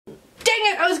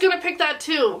gonna pick that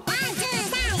too.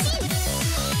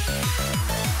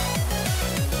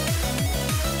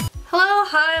 Hello,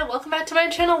 hi, welcome back to my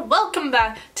channel. Welcome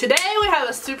back. Today we have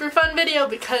a super fun video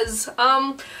because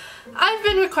I've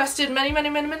been requested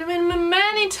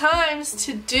many times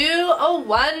to do a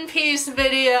One Piece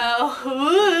video.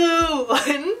 Ooh,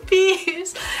 One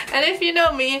Piece. And if you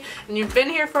know me and you've been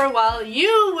here for a while,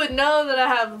 you would know that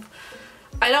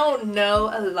I don't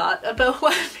know a lot about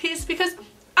One Piece because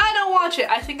I don't watch it.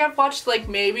 I think I've watched like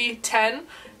maybe 10,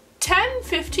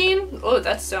 15, oh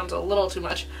that sounds a little too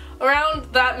much,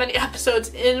 around that many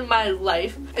episodes in my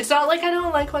life. It's not like I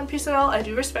don't like One Piece at all. I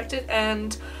do respect it,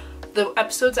 and the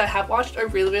episodes I have watched are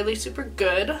really super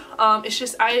good. It's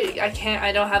just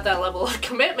I don't have that level of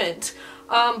commitment.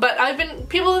 But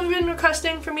people have been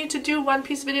requesting for me to do One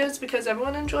Piece videos because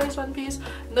everyone enjoys One Piece,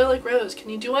 and they're like, Rose, can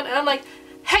you do one? And I'm like,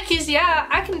 heckies, yeah,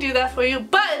 I can do that for you.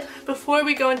 But before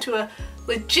we go into a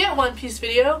legit One Piece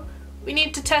video, we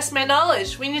need to test my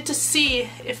knowledge. We need to see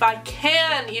if I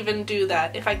can even do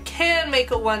that, if I can make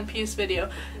a One Piece video.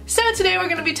 So today we're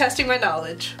going to be testing my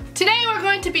knowledge. Today we're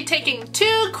going to be taking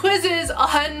 2 quizzes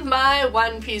on my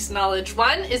One Piece knowledge.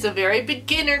 One is a very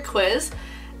beginner quiz,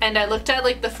 and I looked at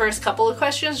like the first couple of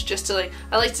questions just to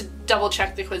I like to double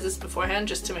check the quizzes beforehand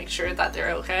just to make sure that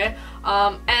they're okay.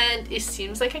 And it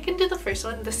seems like I can do the first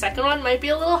one. The second one might be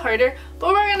a little harder, but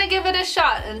we're gonna give it a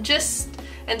shot and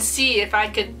see if I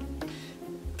could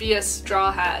be a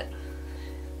straw hat.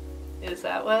 Is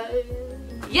that what?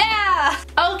 Yeah!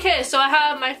 Okay, so I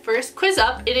have my first quiz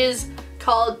up. It is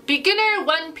called Beginner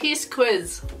One Piece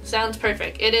Quiz. Sounds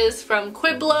perfect. It is from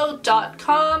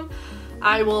Quiblo.com.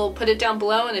 I will put it down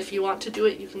below, and if you want to do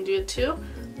it, you can do it too.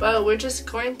 But we're just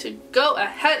going to go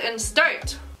ahead and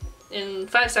start in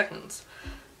 5 seconds.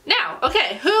 Now,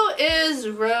 okay, who is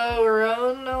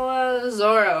Roronoa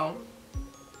Zoro?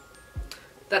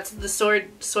 That's the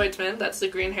swordsman. That's the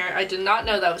green hair. I did not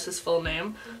know that was his full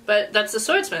name, but that's the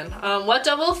swordsman. What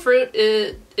devil fruit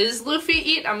is Luffy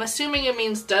eat? I'm assuming it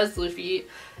means does Luffy eat.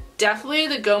 Definitely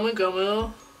the Gomu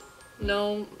Gomu.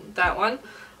 No, that one.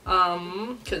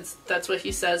 Because that's what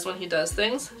he says when he does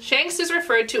things. Shanks is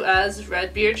referred to as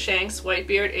Redbeard Shanks,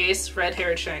 Whitebeard Ace,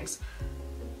 Red-haired Shanks.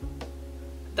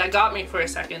 That got me for a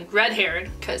second.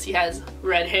 Red-haired, because he has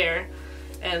red hair,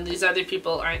 and these other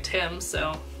people aren't him,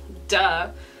 so duh.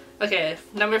 Okay,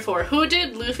 number 4. Who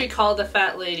did Luffy call the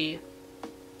fat lady?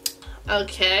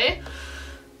 Okay.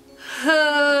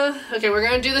 Okay, we're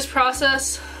gonna do this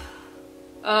process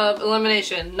of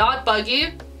elimination. Not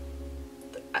Buggy.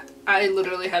 I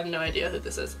literally have no idea who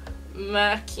this is.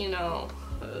 Makino.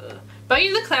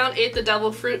 Buggy the Clown ate the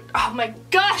devil fruit. Oh my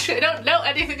gosh, I don't know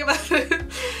anything about it.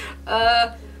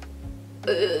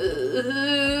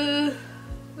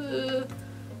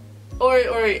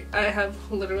 Ori, I have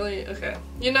literally, okay.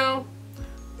 You know,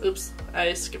 oops,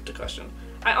 I skipped a question.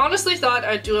 I honestly thought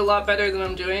I'd do a lot better than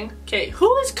I'm doing. Okay,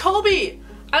 who is Kobe?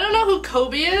 I don't know who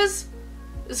Kobe is.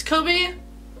 Is Kobe?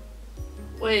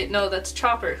 Wait, no, that's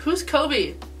Chopper. Who's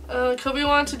Kobe? Kobe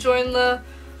wanted to join the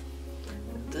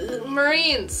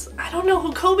Marines. I don't know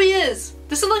who Kobe is.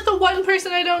 This is like the one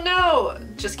person I don't know.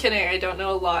 Just kidding, I don't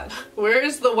know a lot. Where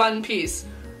is the One Piece?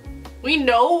 We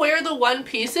know where the One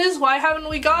Piece is? Why haven't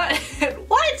we got it?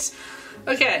 What?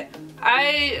 Okay,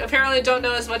 I apparently don't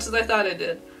know as much as I thought I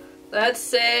did. Let's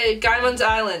say Gaimon's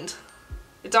Island.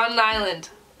 It's on an island,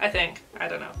 I think. I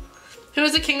don't know. Who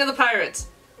is the king of the pirates?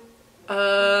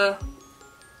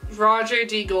 Roger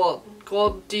D. Gold.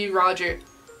 Gold D. Roger.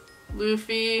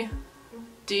 Luffy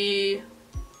D.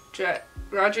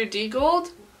 Roger D.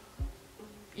 Gold?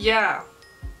 Yeah.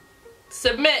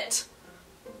 Submit.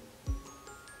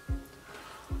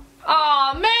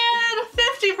 Aw, man!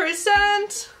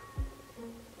 50%!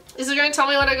 Is it gonna tell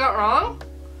me what I got wrong?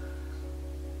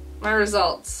 My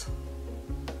results.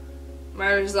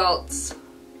 My results.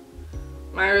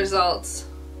 My results.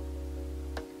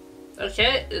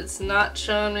 Okay, it's not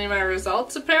showing me my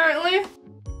results apparently.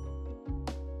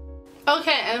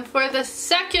 Okay, and for the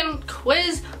second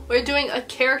quiz, we're doing a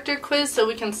character quiz so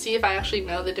we can see if I actually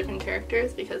know the different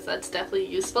characters, because that's definitely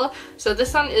useful. So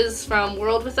this one is from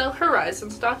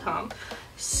worldwithouthorizons.com.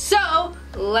 So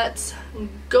let's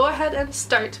go ahead and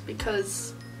start,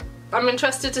 because I'm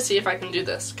interested to see if I can do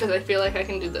this, because I feel like I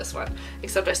can do this one.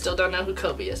 Except I still don't know who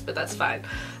Kobe is, but that's fine.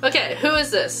 Okay, who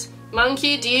is this?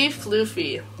 Monkey D.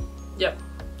 Floofy. Yep.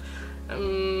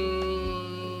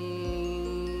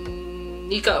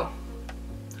 Nico.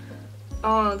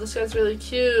 Oh, this guy's really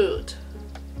cute.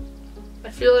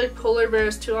 I feel like polar bear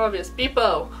is too obvious.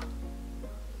 Beepo.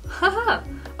 Haha.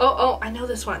 Oh, I know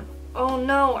this one. Oh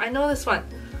no, I know this one.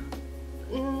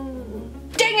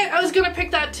 Dang it, I was gonna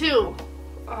pick that too.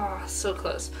 Ah, so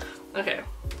close. Okay.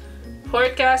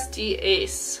 Podcast de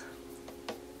Ace.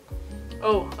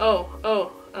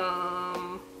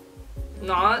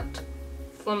 Not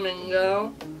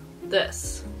flamingo.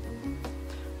 This.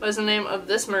 What is the name of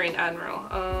this Marine Admiral?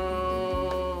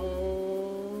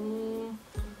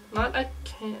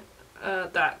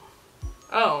 That.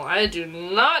 Oh, I do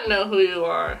not know who you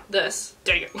are. This.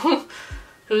 Dang it. Who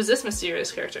is this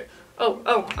mysterious character?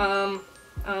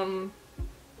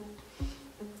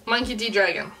 Monkey D.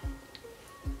 Dragon.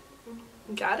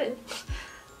 Got it.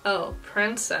 Oh,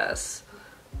 Princess.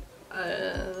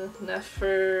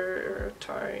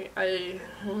 Nefertari.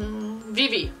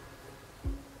 Vivi.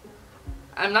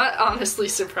 I'm not honestly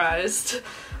surprised.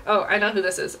 Oh, I know who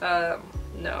this is.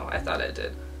 No, I thought I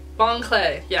did. Bon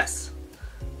Clay, yes.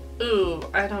 Ooh,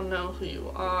 I don't know who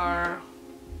you are.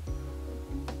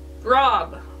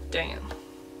 Rob. Dang it.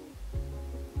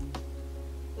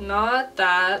 Not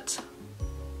that.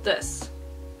 This.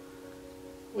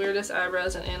 Weirdest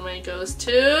eyebrows in anime goes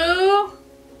to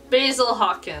Basil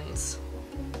Hawkins.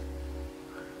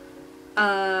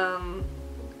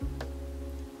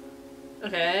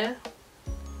 Okay.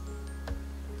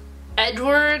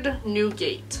 Edward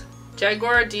Newgate.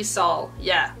 Jaguar de Sol.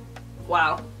 Yeah.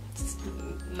 Wow.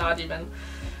 Not even.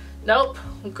 Nope.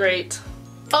 Great.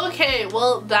 Okay,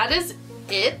 well that is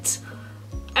it.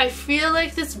 I feel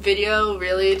like this video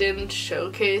really didn't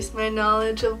showcase my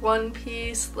knowledge of One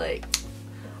Piece. Like,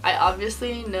 I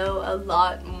obviously know a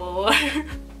lot more,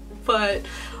 but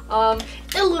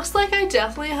it looks like I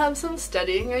definitely have some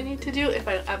studying I need to do if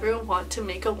I ever want to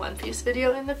make a One Piece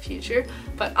video in the future.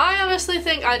 But I honestly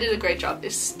think I did a great job,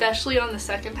 especially on the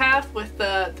second half with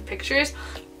the pictures.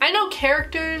 I know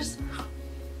characters,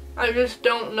 I just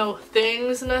don't know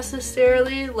things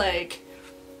necessarily. Like,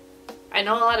 I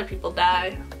know a lot of people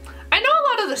die. I know a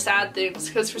lot of the sad things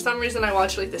because for some reason I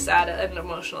watch like the sad and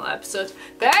emotional episodes.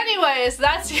 But anyways,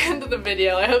 that's the end of the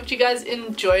video. I hope you guys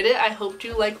enjoyed it. I hope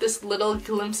you liked this little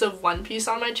glimpse of One Piece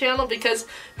on my channel because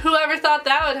whoever thought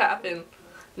that would happen?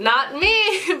 Not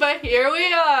me, but here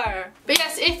we are. But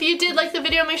yes, if you did like the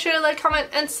video, make sure to like, comment,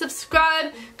 and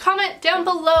subscribe. Comment down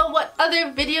below what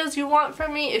other videos you want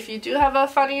from me. If you do have a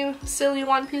funny, silly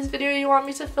One Piece video you want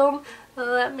me to film,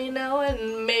 let me know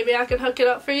and maybe I can hook it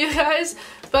up for you guys.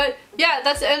 But yeah,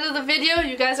 that's the end of the video.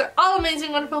 You guys are all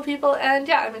amazing, wonderful people, and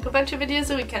yeah, I make a bunch of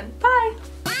videos a weekend. Bye!